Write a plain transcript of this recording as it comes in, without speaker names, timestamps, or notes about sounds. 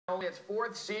Only its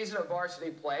fourth season of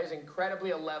varsity play is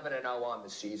incredibly 11-0 on the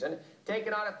season,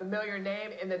 taking on a familiar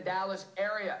name in the Dallas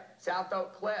area, South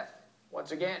Oak Cliff.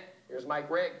 Once again, here's Mike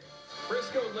Rigg.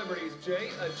 Frisco Liberty's Jay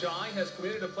Ajayi has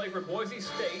committed to play for Boise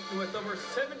State, and with over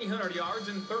 1,700 yards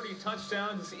and 30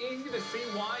 touchdowns, it's easy to see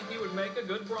why he would make a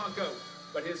good Bronco.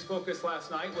 But his focus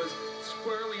last night was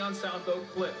squarely on South Oak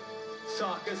Cliff.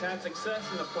 Sauk has had success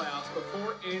in the playoffs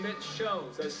before, and it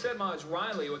shows, as Semaj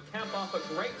Riley would cap off a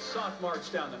great Sauk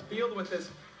march down the field with this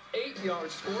 8-yard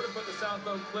score to put the South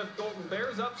Oak Cliff Golden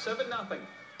Bears up 7-0.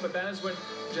 But that is when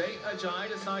Jay Ajayi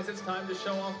decides it's time to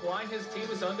show off why his team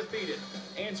is undefeated.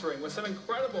 Answering with some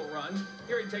incredible runs,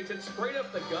 here he takes it straight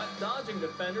up the gut, dodging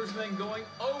defenders and then going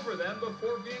over them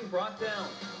before being brought down.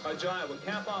 Ajayi would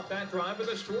cap off that drive with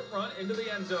a short run into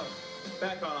the end zone.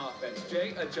 Back on offense,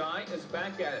 Jay Ajayi is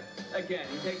back at it. Again,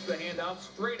 he takes the handoff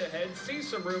straight ahead, sees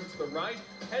some room to the right,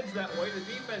 heads that way. The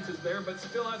defense is there, but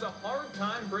still has a hard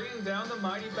time bringing down the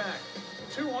mighty back.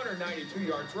 292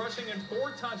 yards rushing and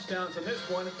 4 touchdowns in this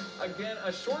one. Again,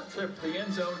 a short trip to the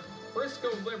end zone. Frisco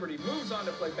Liberty moves on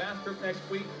to play Bastrop next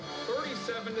week.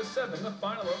 37-7, the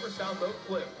final over South Oak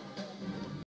Cliff.